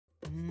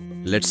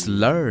Let's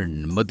learn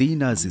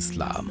Madina's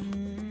Islam.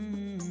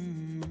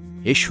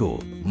 এসো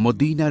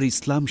মদিনার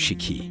ইসলাম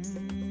শিখি।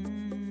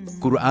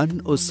 কুরআন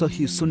ও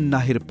সহিহ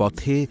সুন্নাহের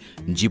পথে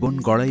জীবন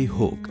গড়াই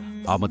হোক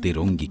আমাদের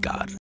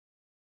অঙ্গীকার।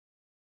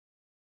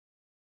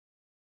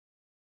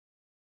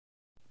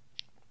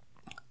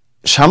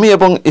 স্বামী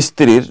এবং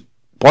স্ত্রীর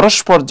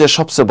পরস্পর যে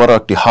সবচেয়ে বড়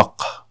একটি হক,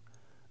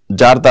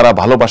 যার দ্বারা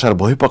ভালোবাসার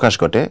বহিঃপ্রকাশ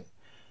ঘটে,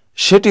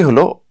 সেটি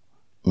হলো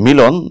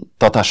মিলন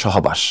তথা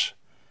সহবাস।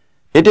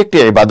 এটি একটি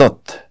ইবাদত।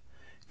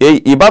 এই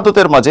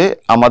ইবাদতের মাঝে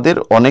আমাদের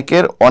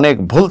অনেকের অনেক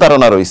ভুল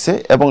ধারণা রয়েছে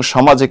এবং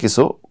সমাজে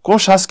কিছু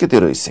কুসংস্কৃতি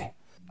রয়েছে।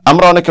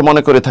 আমরা অনেকে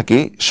মনে করে থাকি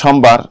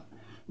সোমবার,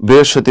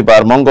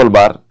 বৃহস্পতিবার,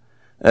 মঙ্গলবার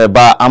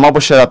বা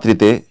অমাবস্যা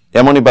রাত্রিতে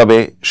এমনইভাবে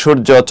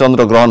সূর্য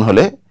চন্দ্র গ্রহণ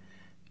হলে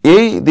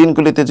এই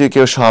দিনগুলিতে যদি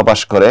কেউ সহবাস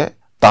করে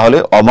তাহলে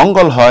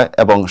অমঙ্গল হয়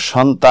এবং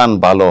সন্তান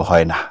ভালো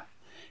হয় না।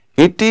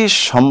 এটি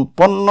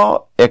সম্পূর্ণ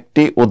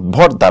একটি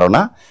উদ্ভট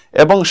ধারণা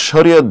এবং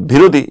শরীয়ত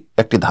বিরোধী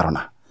একটি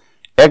ধারণা।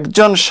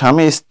 একজন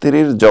স্বামী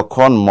স্ত্রীর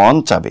যখন মন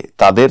চাবে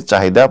তাদের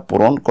চাহিদা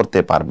পূরণ করতে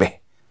পারবে।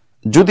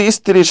 যদি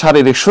স্ত্রী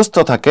শারীরিক সুস্থ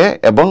থাকে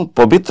এবং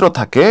পবিত্র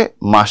থাকে,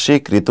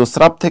 মাসিক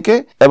ঋতুস্রাব থেকে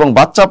এবং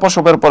বাচ্চা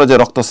প্রসবের পরে যে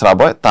রক্তস্রাব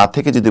হয় তা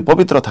থেকে যদি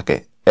পবিত্র থাকে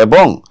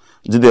এবং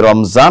যদি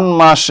রমজান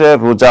মাসে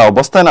রোজা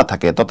অবস্থায় না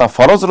থাকে তথা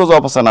ফরজ রোজা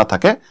অবস্থায় না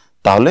থাকে,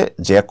 তাহলে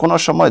যে কোনো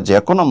সময় যে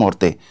কোনো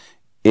মুহূর্তে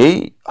এই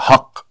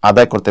হক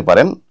আদায় করতে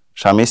পারেন,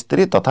 স্বামী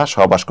স্ত্রী তথা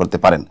সহবাস করতে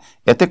পারেন,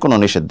 এতে কোনো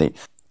নিষেধ নেই।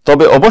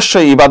 তবে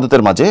অবশ্যই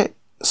ইবাদতের মাঝে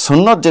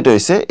সুন্নত যেটা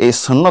রয়েছে, এই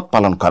সুন্নত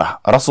পালন করা,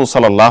 রাসূল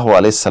সাল্লাল্লাহু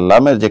আলাইহি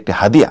সাল্লামের যে একটি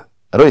হাদিয়া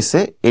রয়েছে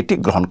এটি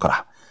গ্রহণ করা।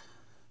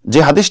 যে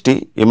হাদিসটি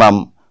ইমাম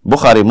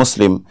বুখারী,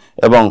 মুসলিম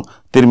এবং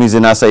তিরমিজি,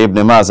 নাসাই,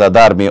 ইবনে মাজাহ,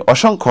 দারমি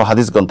অসংখ্য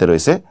হাদিস গ্রন্থে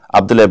রয়েছে।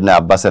 আব্দুল্লাহ ইবনে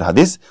আব্বাসের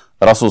হাদিস,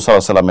 রাসূল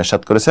সাল্লাল্লাহু আলাইহি ওয়াসাল্লাম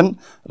ইরশাদ করেছেন,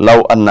 লাউ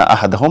আন্না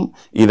আহাদাহুম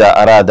ইযা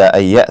আরাদা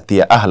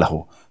আইয়াতিয়া আহলাহু,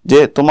 যে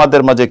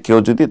তোমাদের মাঝে কেউ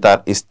যদি তার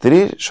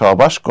স্ত্রীর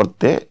সহবাস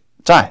করতে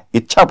চায়,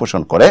 ইচ্ছা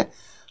পোষণ করে,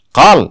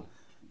 কাল,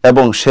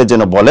 এবং সে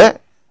যেন বলে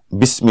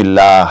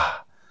বিসমিল্লাহ,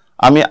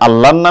 আমি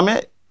আল্লাহর নামে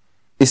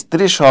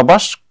স্ত্রী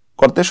সহবাস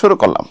করতে শুরু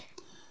করলাম।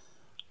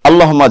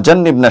 আল্লাহুম্মা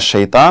জান্নিবনা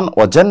শাইতান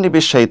ওয়া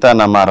জান্নিবিশ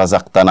শাইতানা মা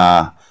রাযাকতানা,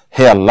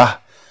 হে আল্লাহ,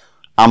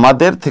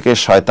 আমাদের থেকে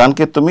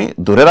শয়তানকে তুমি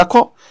দূরে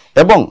রাখো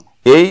এবং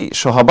এই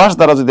সহবাস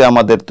দ্বারা যদি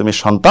আমাদের তুমি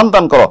সন্তান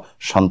দান করো,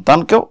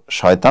 সন্তানকেও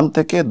শয়তান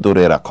থেকে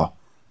দূরে রাখো।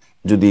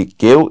 যদি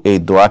কেউ এই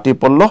দোয়াটি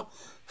পড়ল,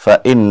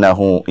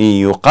 ফাইন্নাহু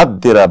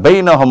ইয়ুকাদ্দিরা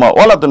বাইনাহুমা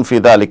ওয়ালাদুন ফি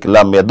যালিক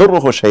লাম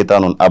ইয়াদুররুহু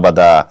শাইতানুন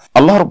আবাদা,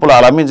 আল্লাহ রাব্বুল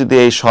আলামিন যদি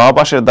এই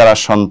সহবাসের দ্বারা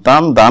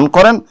সন্তান দান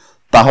করেন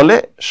তাহলে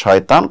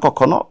শয়তান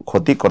কখনো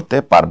ক্ষতি করতে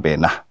পারবে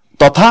না,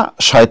 তথা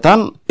শয়তান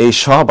এই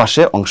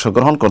সহবাসে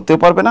অংশগ্রহণ করতে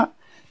পারবে না।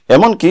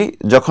 এমনকি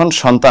যখন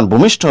সন্তান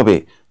ভূমিষ্ঠ হবে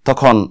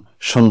তখন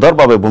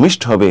সুন্দরভাবে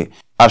ভূমিষ্ঠ হবে,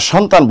 আর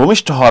সন্তান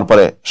ভূমিষ্ঠ হওয়ার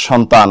পরে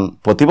সন্তান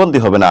প্রতিবন্ধী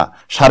হবে না,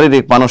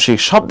 শারীরিক মানসিক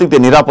সব দিক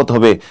দিয়ে নিরাপদ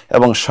হবে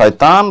এবং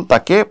শয়তান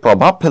তাকে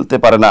প্রভাব ফেলতে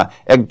পারে না,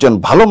 একজন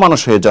ভালো মানুষ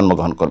হয়ে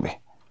জন্মগ্রহণ করবে।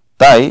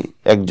 তাই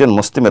একজন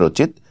মুসলিমের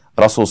উচিত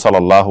রাসূল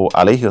সাল্লাল্লাহু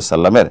আলাইহি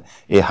ওয়াসাল্লামের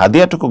এই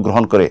হাদিয়াটুকু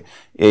গ্রহণ করে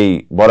এই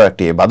বড়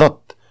একটি ইবাদত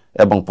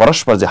এবং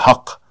পরস্পর যে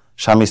হক,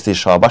 স্বামী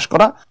স্ত্রীর সহবাস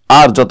করা,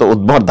 আর যত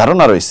উদ্ভট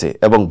ধারণা রয়েছে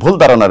এবং ভুল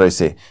ধারণা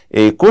রয়েছে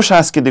এই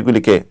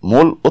কুসংস্কৃতিগুলিকে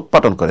মূল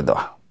উৎপাটন করে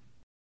দেওয়া।